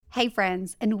Hey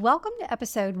friends, and welcome to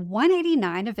episode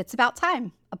 189 of It's About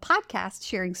Time, a podcast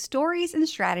sharing stories and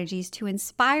strategies to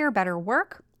inspire better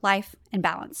work, life, and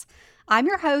balance. I'm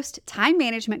your host, time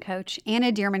management coach,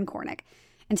 Anna Dearmon-Kornick,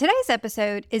 and today's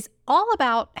episode is all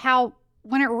about how,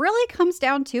 when it really comes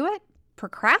down to it,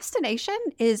 procrastination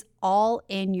is all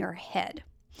in your head.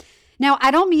 Now,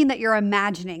 I don't mean that you're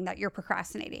imagining that you're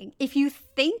procrastinating. If you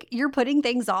think you're putting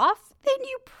things off, then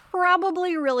you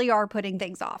probably really are putting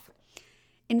things off.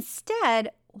 Instead,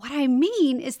 what I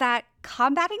mean is that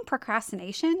combating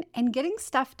procrastination and getting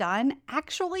stuff done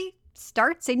actually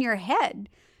starts in your head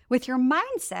with your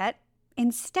mindset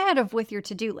instead of with your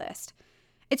to-do list.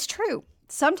 It's true.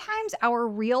 Sometimes our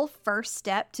real first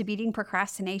step to beating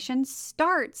procrastination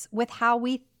starts with how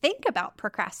we think about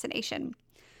procrastination.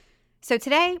 So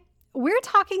today, we're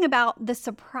talking about the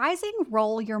surprising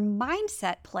role your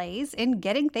mindset plays in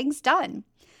getting things done.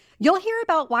 You'll hear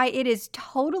about why it is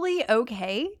totally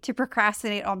okay to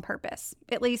procrastinate on purpose,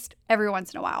 at least every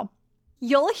once in a while.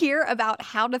 You'll hear about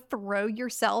how to throw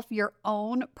yourself your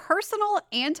own personal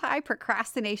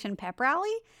anti-procrastination pep rally.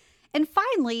 And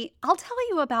finally, I'll tell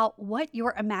you about what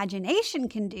your imagination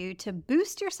can do to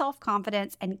boost your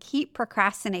self-confidence and keep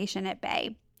procrastination at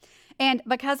bay. And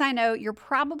because I know you're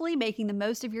probably making the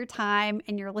most of your time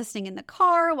and you're listening in the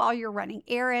car while you're running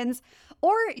errands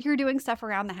or you're doing stuff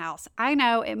around the house, I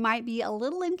know it might be a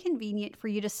little inconvenient for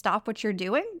you to stop what you're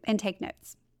doing and take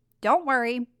notes. Don't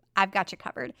worry, I've got you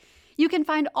covered. You can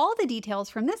find all the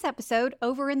details from this episode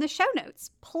over in the show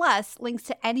notes, plus links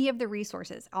to any of the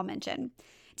resources I'll mention.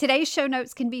 Today's show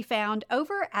notes can be found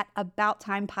over at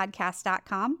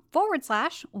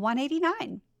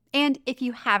abouttimepodcast.com/189. And if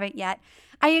you haven't yet,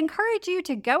 I encourage you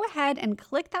to go ahead and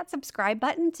click that subscribe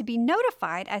button to be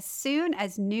notified as soon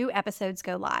as new episodes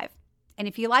go live. And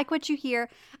if you like what you hear,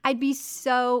 I'd be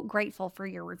so grateful for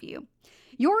your review.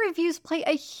 Your reviews play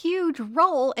a huge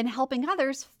role in helping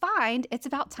others find It's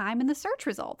About Time in the search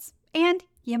results. And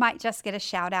you might just get a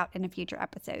shout out in a future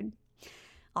episode.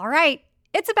 All right,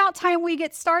 it's about time we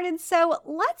get started, so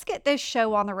let's get this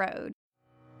show on the road.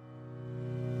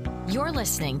 You're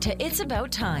listening to It's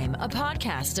About Time, a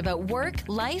podcast about work,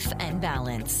 life, and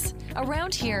balance.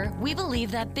 Around here, we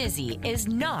believe that busy is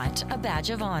not a badge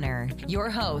of honor. Your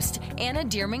host, Anna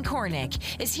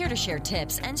Dearmon-Kornick, is here to share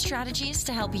tips and strategies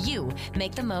to help you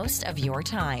make the most of your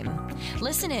time.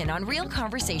 Listen in on real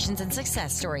conversations and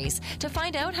success stories to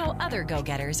find out how other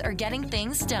go-getters are getting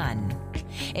things done.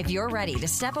 If you're ready to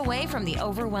step away from the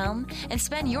overwhelm and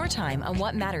spend your time on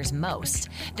what matters most,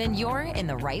 then you're in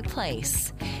the right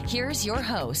place. Here's your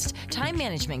host, time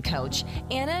management coach,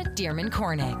 Anna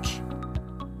Dearmon-Kornick.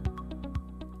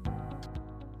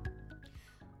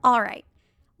 All right,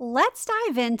 let's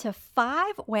dive into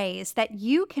 5 ways that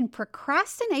you can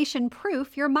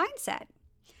procrastination-proof your mindset.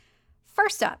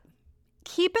 First up,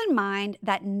 keep in mind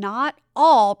that not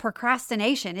all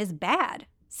procrastination is bad.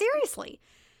 Seriously.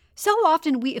 So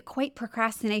often we equate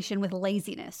procrastination with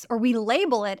laziness, or we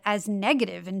label it as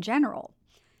negative in general.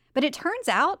 But it turns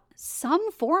out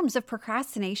some forms of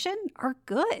procrastination are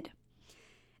good.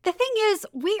 The thing is,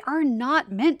 we are not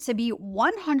meant to be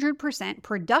 100%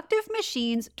 productive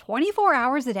machines 24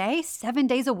 hours a day, 7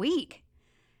 days a week.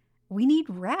 We need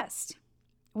rest.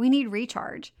 We need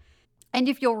recharge. And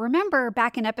if you'll remember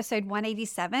back in episode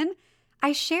 187,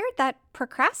 I shared that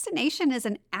procrastination is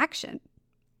an action.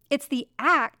 It's the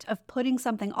act of putting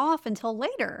something off until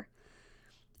later.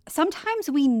 Sometimes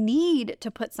we need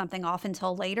to put something off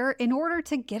until later in order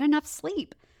to get enough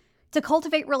sleep, to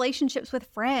cultivate relationships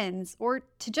with friends, or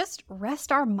to just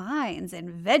rest our minds and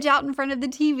veg out in front of the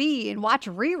TV and watch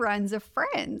reruns of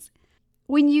Friends.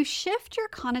 When you shift your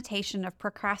connotation of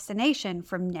procrastination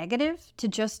from negative to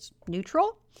just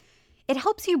neutral, it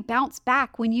helps you bounce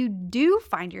back when you do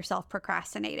find yourself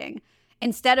procrastinating,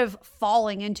 instead of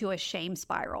falling into a shame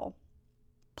spiral.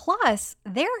 Plus,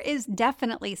 there is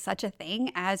definitely such a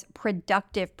thing as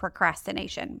productive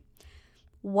procrastination.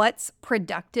 What's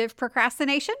productive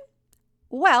procrastination?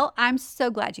 Well, I'm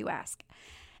so glad you asked.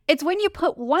 It's when you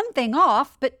put one thing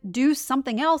off but do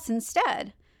something else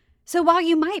instead. So while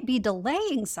you might be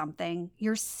delaying something,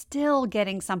 you're still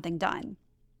getting something done.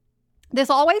 This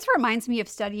always reminds me of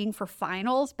studying for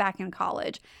finals back in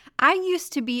college. I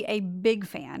used to be a big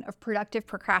fan of productive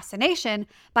procrastination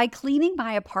by cleaning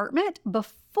my apartment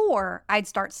before I'd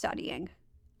start studying.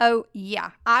 Oh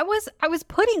yeah, I was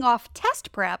putting off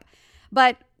test prep,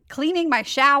 but cleaning my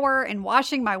shower and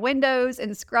washing my windows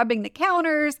and scrubbing the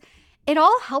counters, it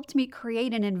all helped me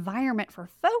create an environment for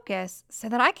focus so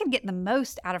that I could get the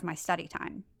most out of my study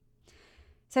time.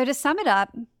 So to sum it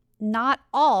up, not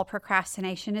all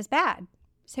procrastination is bad,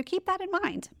 so keep that in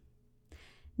mind.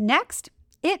 Next,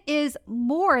 It is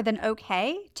more than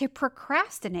okay to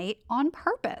procrastinate on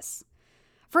purpose.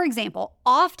 For example,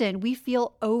 often we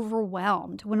feel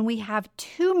overwhelmed when we have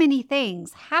too many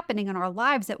things happening in our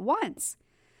lives at once.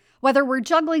 Whether we're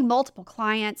juggling multiple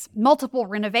clients, multiple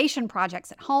renovation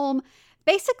projects at home,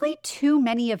 basically too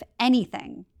many of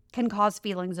anything can cause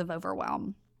feelings of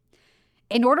overwhelm.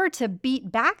 In order to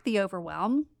beat back the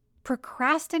overwhelm,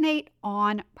 procrastinate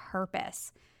on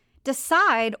purpose.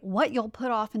 Decide what you'll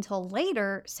put off until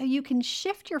later so you can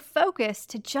shift your focus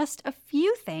to just a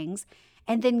few things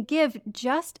and then give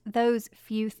just those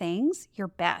few things your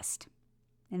best.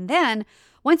 And then,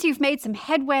 once you've made some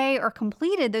headway or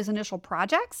completed those initial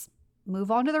projects,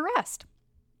 move on to the rest.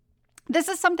 This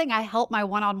is something I help my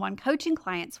one-on-one coaching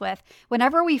clients with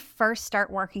whenever we first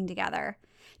start working together.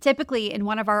 Typically, in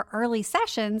one of our early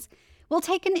sessions, we'll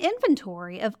take an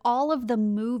inventory of all of the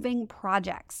moving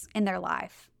projects in their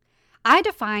life. I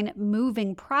define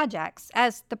moving projects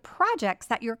as the projects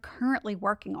that you're currently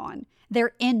working on.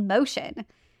 They're in motion.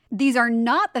 These are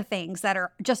not the things that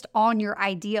are just on your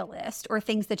idea list or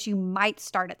things that you might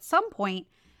start at some point,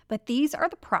 but these are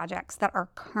the projects that are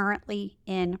currently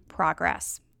in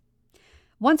progress.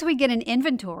 Once we get an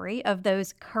inventory of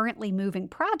those currently moving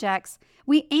projects,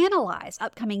 we analyze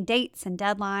upcoming dates and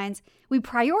deadlines, we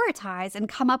prioritize and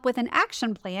come up with an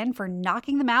action plan for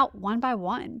knocking them out one by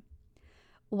one.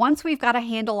 Once we've got a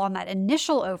handle on that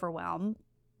initial overwhelm,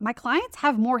 my clients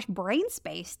have more brain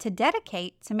space to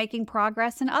dedicate to making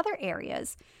progress in other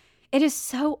areas. It is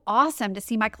so awesome to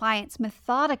see my clients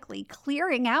methodically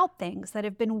clearing out things that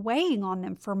have been weighing on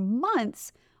them for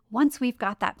months once we've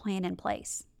got that plan in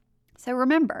place. So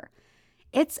remember,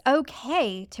 it's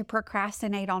okay to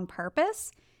procrastinate on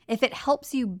purpose if it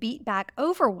helps you beat back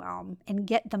overwhelm and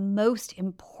get the most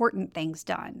important things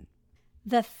done.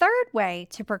 The third way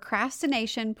to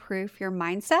procrastination-proof your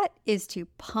mindset is to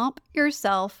pump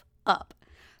yourself up.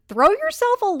 Throw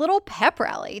yourself a little pep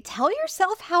rally. Tell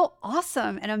yourself how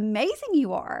awesome and amazing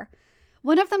you are.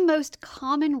 One of the most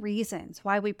common reasons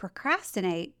why we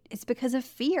procrastinate is because of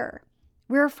fear.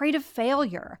 We're afraid of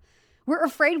failure. We're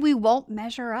afraid we won't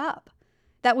measure up,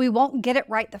 that we won't get it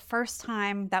right the first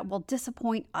time, that we'll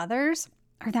disappoint others,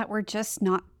 or that we're just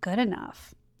not good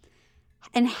enough.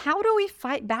 And how do we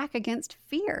fight back against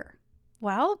fear?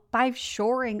 Well, by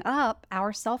shoring up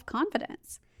our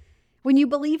self-confidence. When you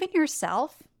believe in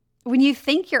yourself, when you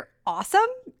think you're awesome,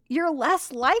 you're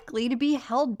less likely to be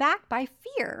held back by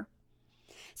fear.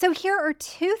 So here are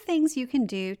 2 things you can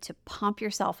do to pump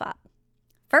yourself up.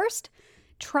 First,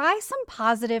 try some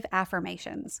positive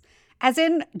affirmations, as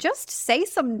in just say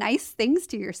some nice things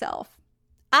to yourself.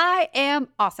 I am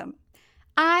awesome.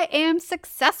 I am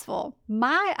successful.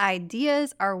 My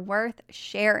ideas are worth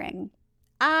sharing.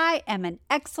 I am an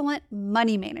excellent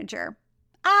money manager.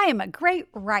 I am a great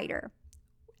writer.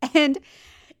 And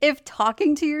if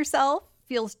talking to yourself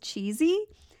feels cheesy,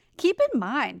 keep in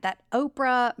mind that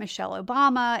Oprah, Michelle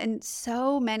Obama, and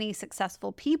so many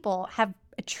successful people have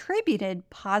attributed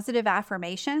positive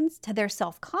affirmations to their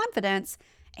self-confidence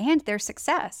and their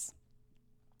success.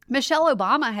 Michelle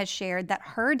Obama has shared that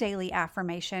her daily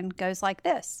affirmation goes like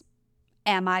this: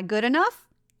 Am I good enough?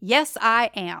 Yes, I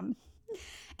am.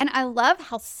 And I love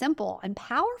how simple and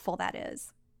powerful that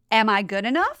is. Am I good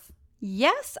enough?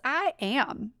 Yes, I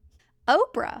am.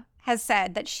 Oprah has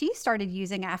said that she started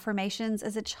using affirmations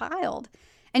as a child,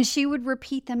 and she would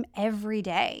repeat them every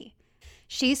day.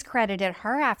 She's credited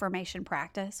her affirmation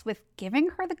practice with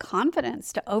giving her the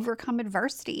confidence to overcome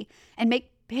adversity and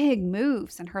make big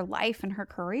moves in her life and her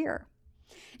career.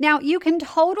 Now, you can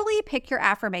totally pick your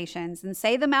affirmations and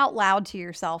say them out loud to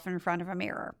yourself in front of a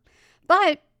mirror,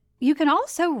 but you can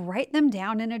also write them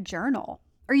down in a journal,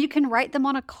 or you can write them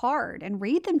on a card and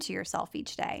read them to yourself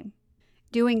each day.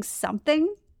 Doing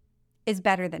something is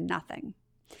better than nothing.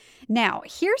 Now,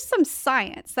 here's some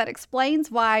science that explains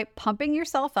why pumping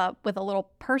yourself up with a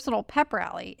little personal pep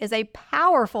rally is a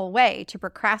powerful way to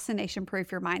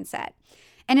procrastination-proof your mindset.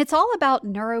 And it's all about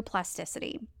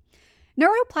neuroplasticity.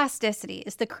 Neuroplasticity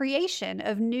is the creation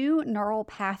of new neural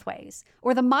pathways,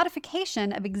 or the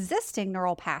modification of existing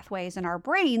neural pathways in our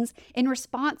brains in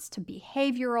response to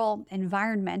behavioral,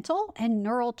 environmental, and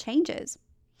neural changes.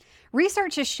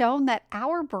 Research has shown that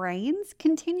our brains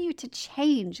continue to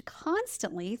change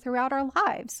constantly throughout our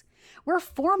lives. We're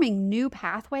forming new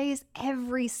pathways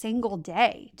every single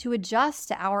day to adjust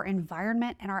to our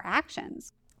environment and our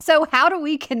actions. So how do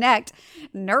we connect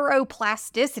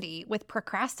neuroplasticity with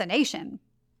procrastination?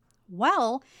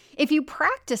 Well, if you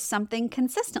practice something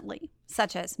consistently,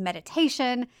 such as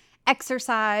meditation,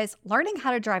 exercise, learning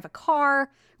how to drive a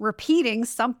car, repeating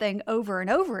something over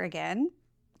and over again,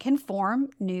 can form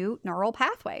new neural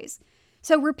pathways.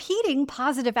 So repeating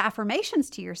positive affirmations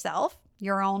to yourself,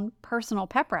 your own personal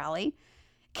pep rally,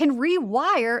 can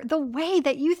rewire the way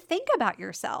that you think about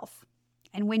yourself.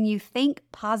 And when you think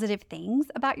positive things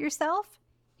about yourself,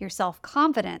 your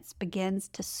self-confidence begins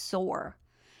to soar.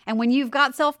 And when you've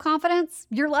got self-confidence,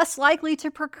 you're less likely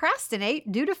to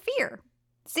procrastinate due to fear.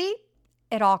 See,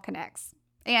 it all connects.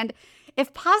 And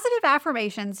if positive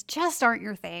affirmations just aren't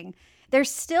your thing, there's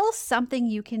still something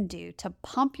you can do to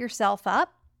pump yourself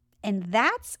up, and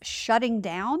that's shutting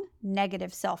down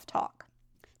negative self-talk.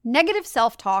 Negative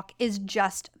self-talk is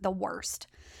just the worst.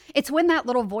 It's when that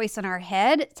little voice in our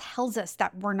head tells us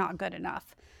that we're not good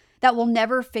enough, that we'll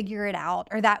never figure it out,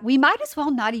 or that we might as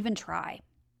well not even try.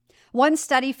 One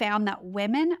study found that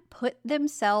women put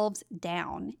themselves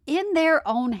down in their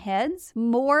own heads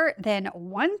more than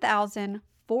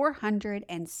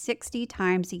 1,460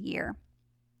 times a year.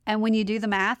 And when you do the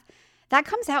math, that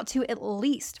comes out to at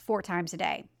least 4 times a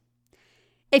day.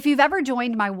 If you've ever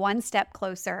joined my One Step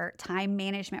Closer time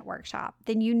management workshop,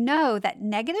 then you know that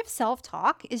negative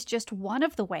self-talk is just one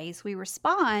of the ways we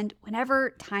respond whenever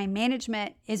time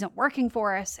management isn't working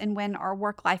for us and when our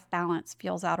work-life balance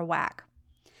feels out of whack.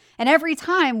 And every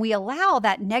time we allow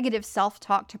that negative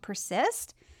self-talk to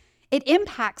persist, it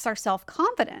impacts our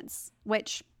self-confidence,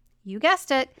 which, you guessed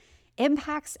it,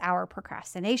 impacts our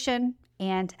procrastination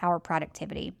and our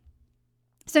productivity.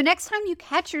 So next time you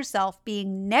catch yourself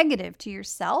being negative to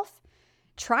yourself,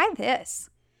 try this.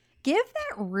 Give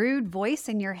that rude voice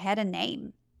in your head a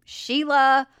name.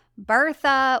 Sheila,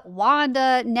 Bertha,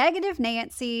 Wanda, Negative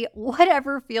Nancy,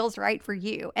 whatever feels right for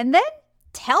you. And then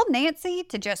tell Nancy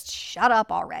to just shut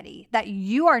up already, that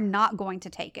you are not going to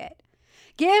take it.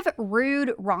 Give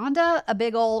rude Rhonda a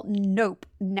big ol' nope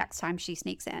next time she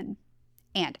sneaks in.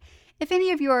 And if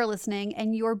any of you are listening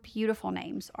and your beautiful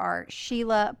names are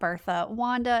Sheila, Bertha,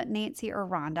 Wanda, Nancy, or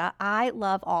Rhonda, I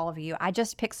love all of you. I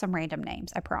just picked some random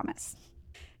names, I promise.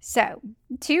 So,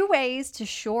 2 ways to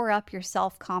shore up your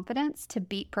self-confidence to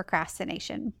beat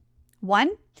procrastination. 1,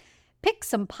 pick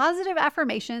some positive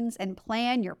affirmations and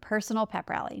plan your personal pep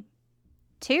rally.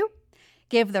 2,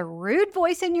 give the rude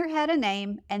voice in your head a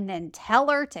name and then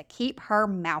tell her to keep her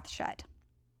mouth shut.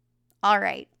 All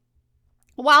right.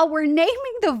 While we're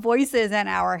naming the voices in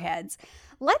our heads,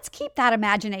 let's keep that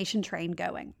imagination train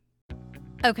going.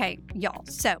 Okay, y'all,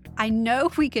 so I know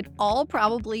we could all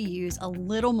probably use a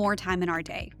little more time in our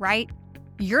day, right?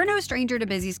 You're no stranger to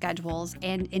busy schedules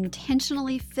and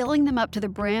intentionally filling them up to the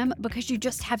brim because you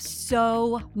just have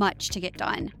so much to get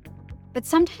done. But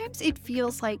sometimes it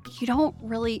feels like you don't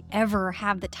really ever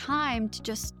have the time to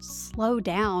just slow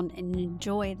down and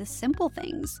enjoy the simple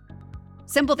things.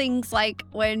 Simple things like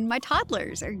when my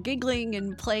toddlers are giggling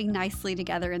and playing nicely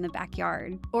together in the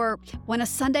backyard, or when a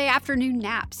Sunday afternoon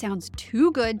nap sounds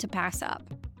too good to pass up.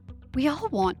 We all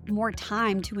want more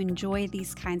time to enjoy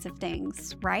these kinds of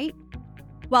things, right?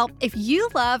 Well, if you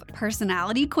love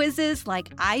personality quizzes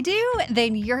like I do,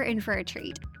 then you're in for a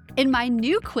treat. In my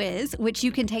new quiz, which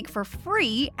you can take for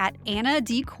free at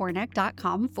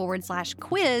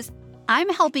annadcornick.com/quiz, I'm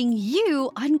helping you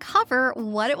uncover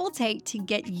what it will take to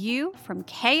get you from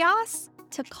chaos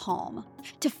to calm,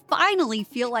 to finally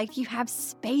feel like you have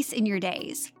space in your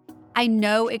days. I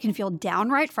know it can feel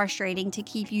downright frustrating to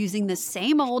keep using the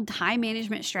same old time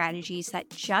management strategies that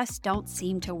just don't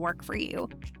seem to work for you.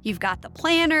 You've got the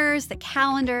planners, the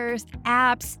calendars, the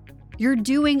apps. You're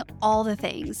doing all the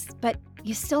things, but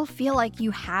you still feel like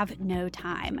you have no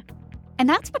time. And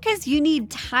that's because you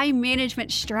need time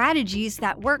management strategies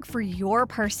that work for your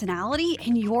personality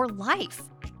and your life.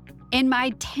 In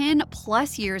my 10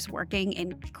 plus years working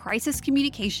in crisis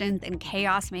communications and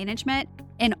chaos management,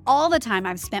 and all the time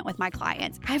I've spent with my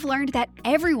clients, I've learned that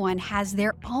everyone has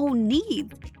their own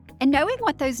needs. And knowing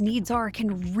what those needs are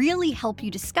can really help you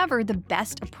discover the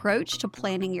best approach to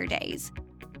planning your days.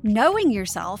 Knowing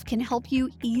yourself can help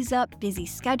you ease up busy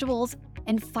schedules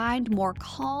and find more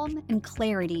calm and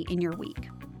clarity in your week.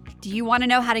 Do you want to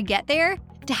know how to get there?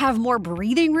 To have more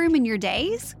breathing room in your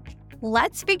days?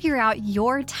 Let's figure out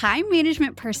your time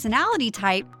management personality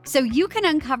type so you can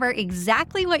uncover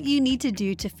exactly what you need to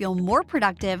do to feel more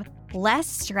productive, less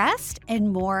stressed,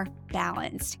 and more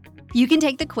balanced. You can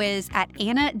take the quiz at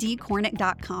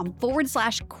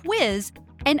annadcornick.com/quiz,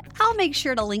 and I'll make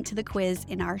sure to link to the quiz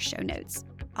in our show notes.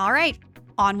 All right,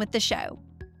 on with the show.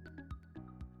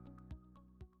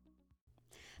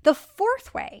 The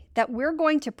 4th way that we're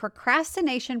going to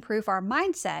procrastination-proof our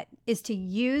mindset is to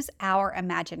use our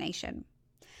imagination.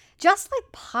 Just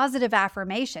like positive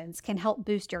affirmations can help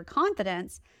boost your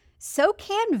confidence, so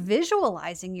can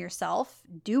visualizing yourself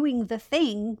doing the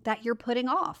thing that you're putting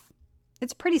off.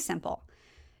 It's pretty simple.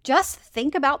 Just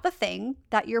think about the thing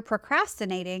that you're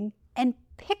procrastinating and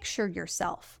picture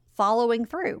yourself following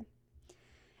through.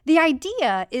 The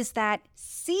idea is that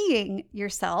seeing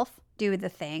yourself do the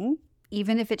thing,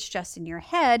 even if it's just in your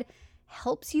head,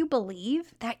 helps you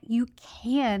believe that you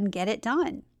can get it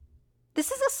done. This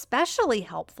is especially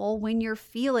helpful when you're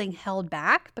feeling held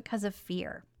back because of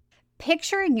fear.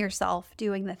 Picturing yourself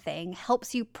doing the thing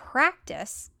helps you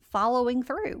practice following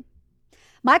through.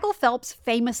 Michael Phelps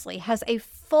famously has a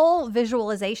full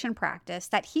visualization practice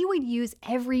that he would use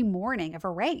every morning of a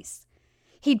race.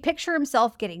 He'd picture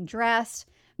himself getting dressed,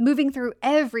 moving through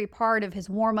every part of his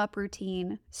warm-up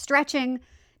routine, stretching,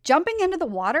 jumping into the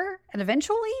water, and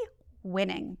eventually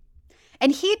winning.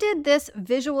 And he did this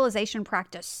visualization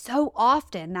practice so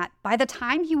often that by the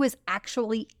time he was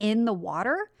actually in the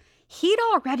water, he'd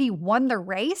already won the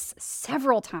race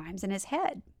several times in his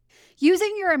head.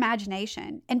 Using your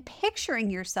imagination and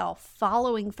picturing yourself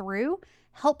following through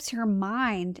helps your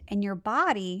mind and your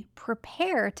body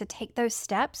prepare to take those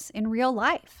steps in real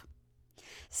life.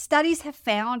 Studies have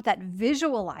found that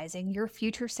visualizing your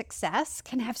future success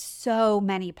can have so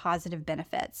many positive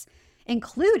benefits,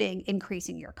 including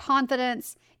increasing your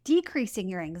confidence, decreasing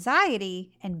your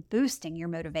anxiety, and boosting your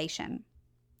motivation.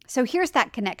 So here's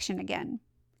that connection again.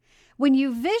 When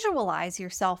you visualize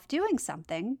yourself doing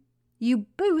something, you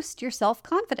boost your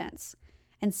self-confidence.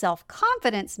 And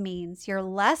self-confidence means you're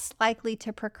less likely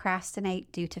to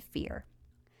procrastinate due to fear.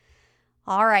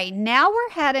 All right, now we're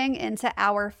heading into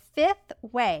our 5th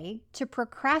way to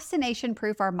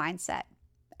procrastination-proof our mindset.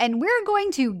 And we're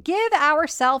going to give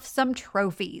ourselves some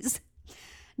trophies.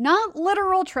 Not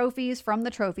literal trophies from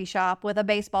the trophy shop with a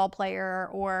baseball player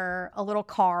or a little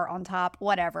car on top,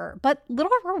 whatever, but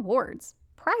little rewards,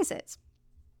 prizes.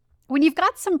 When you've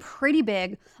got some pretty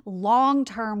big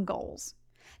long-term goals,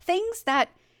 things that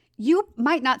you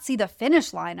might not see the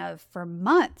finish line of for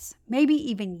months, maybe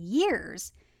even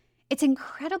years, it's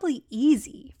incredibly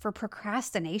easy for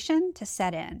procrastination to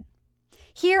set in.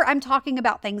 Here, I'm talking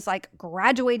about things like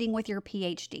graduating with your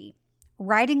PhD,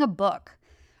 writing a book,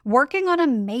 working on a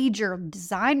major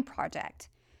design project,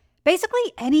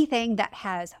 basically anything that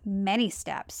has many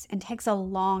steps and takes a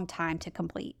long time to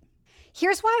complete.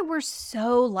 Here's why we're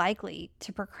so likely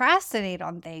to procrastinate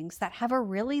on things that have a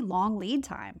really long lead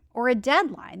time or a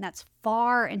deadline that's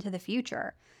far into the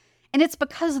future. And it's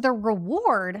because the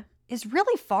reward is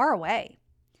really far away.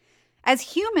 As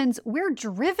humans, we're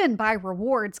driven by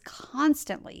rewards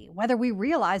constantly, whether we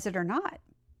realize it or not.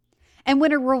 And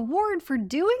when a reward for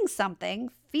doing something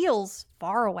feels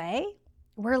far away,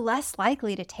 we're less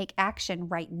likely to take action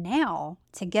right now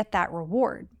to get that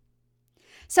reward.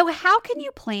 So how can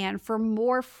you plan for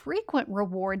more frequent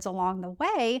rewards along the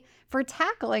way for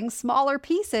tackling smaller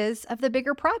pieces of the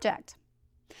bigger project?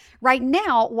 Right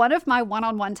now, one of my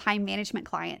one-on-one time management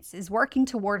clients is working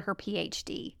toward her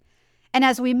PhD. And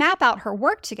as we map out her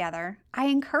work together, I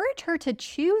encourage her to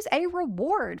choose a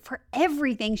reward for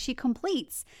everything she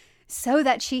completes so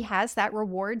that she has that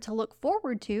reward to look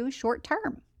forward to short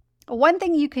term. One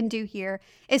thing you can do here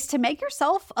is to make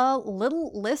yourself a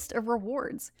little list of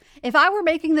rewards. If I were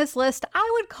making this list, I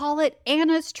would call it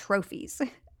Anna's Trophies.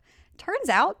 Turns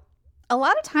out, a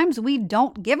lot of times we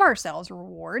don't give ourselves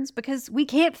rewards because we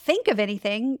can't think of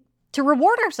anything to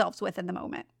reward ourselves with in the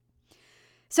moment.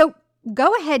 So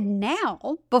go ahead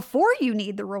now, before you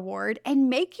need the reward, and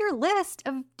make your list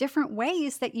of different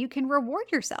ways that you can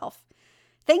reward yourself.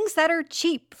 Things that are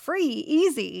cheap, free,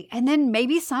 easy, and then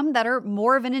maybe some that are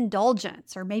more of an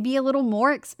indulgence or maybe a little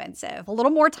more expensive, a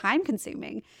little more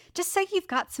time-consuming, just so you've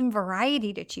got some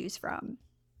variety to choose from.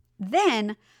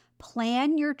 Then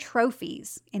plan your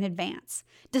trophies in advance.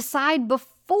 Decide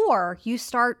before you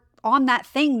start on that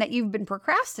thing that you've been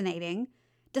procrastinating.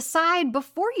 Decide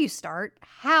before you start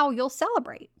how you'll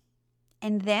celebrate.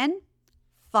 And then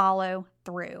follow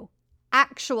through.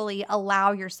 Actually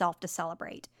allow yourself to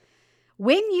celebrate.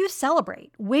 When you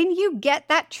celebrate, when you get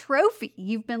that trophy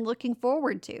you've been looking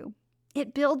forward to,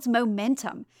 it builds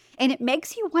momentum and it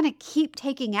makes you want to keep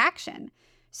taking action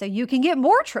so you can get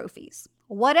more trophies,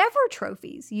 whatever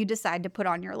trophies you decide to put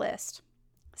on your list.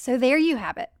 So there you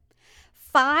have it.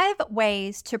 5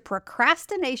 ways to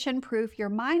procrastination-proof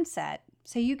your mindset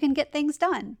so you can get things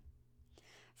done.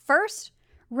 First,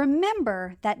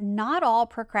 remember that not all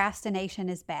procrastination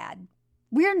is bad.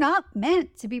 We're not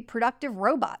meant to be productive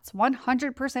robots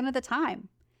 100% of the time.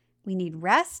 We need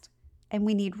rest and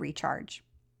we need recharge.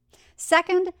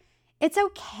 Second, it's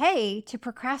okay to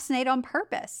procrastinate on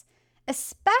purpose,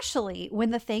 especially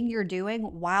when the thing you're doing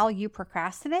while you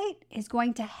procrastinate is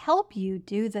going to help you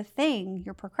do the thing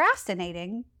you're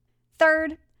procrastinating.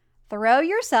 Third, throw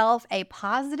yourself a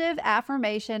positive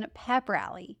affirmation pep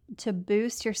rally to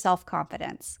boost your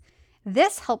self-confidence.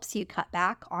 This helps you cut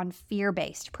back on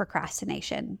fear-based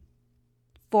procrastination.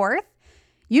 Fourth,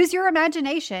 use your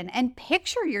imagination and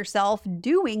picture yourself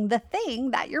doing the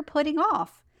thing that you're putting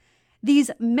off.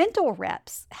 These mental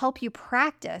reps help you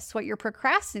practice what you're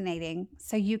procrastinating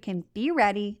so you can be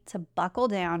ready to buckle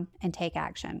down and take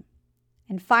action.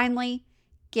 And finally,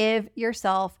 give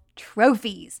yourself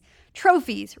trophies.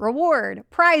 Trophies, reward,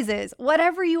 prizes,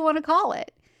 whatever you want to call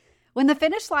it. When the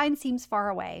finish line seems far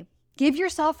away, give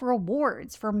yourself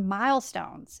rewards for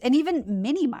milestones and even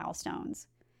mini milestones.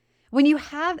 When you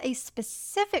have a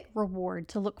specific reward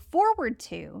to look forward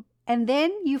to and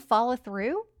then you follow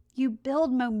through, you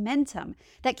build momentum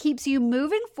that keeps you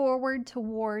moving forward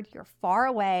toward your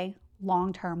faraway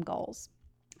long-term goals.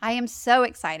 I am so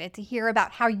excited to hear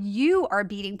about how you are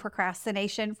beating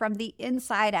procrastination from the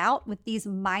inside out with these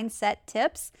mindset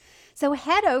tips. So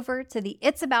head over to the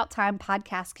It's About Time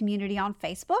podcast community on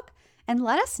Facebook and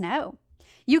let us know.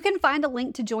 You can find a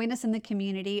link to join us in the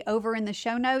community over in the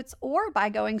show notes or by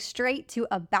going straight to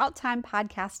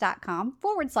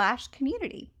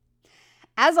abouttimepodcast.com/community.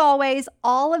 As always,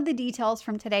 all of the details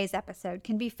from today's episode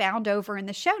can be found over in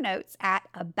the show notes at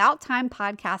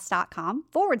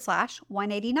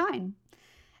abouttimepodcast.com/189.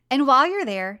 And while you're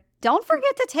there, don't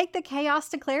forget to take the Chaos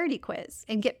to Clarity quiz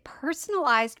and get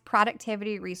personalized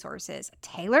productivity resources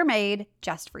tailor-made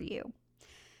just for you.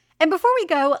 And before we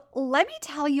go, let me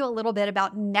tell you a little bit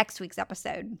about next week's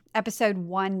episode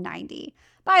 190.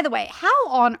 By the way, how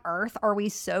on earth are we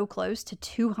so close to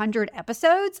 200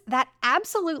 episodes? That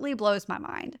absolutely blows my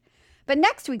mind. But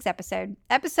next week's episode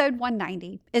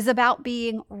 190, is about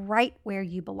being right where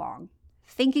you belong,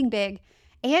 thinking big,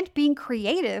 and being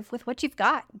creative with what you've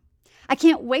got. I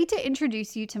can't wait to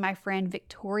introduce you to my friend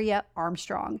Victoria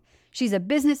Armstrong. She's a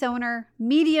business owner,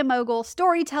 media mogul,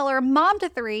 storyteller, mom to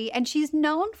 3, and she's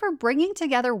known for bringing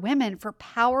together women for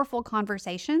powerful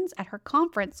conversations at her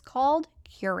conference called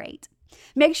Curate.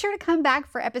 Make sure to come back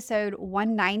for episode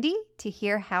 190 to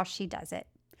hear how she does it.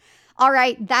 All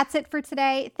right, that's it for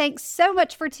today. Thanks so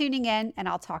much for tuning in, and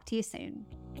I'll talk to you soon.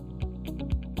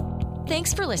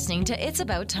 Thanks for listening to It's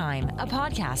About Time, a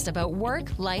podcast about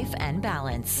work, life, and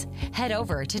balance. Head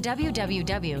over to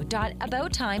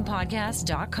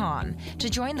www.abouttimepodcast.com to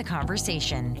join the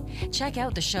conversation. Check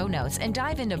out the show notes and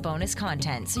dive into bonus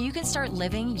content so you can start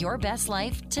living your best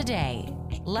life today.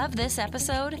 Love this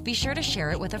episode? Be sure to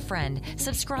share it with a friend,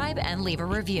 subscribe, and leave a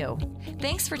review.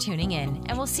 Thanks for tuning in,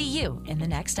 and we'll see you in the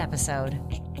next episode.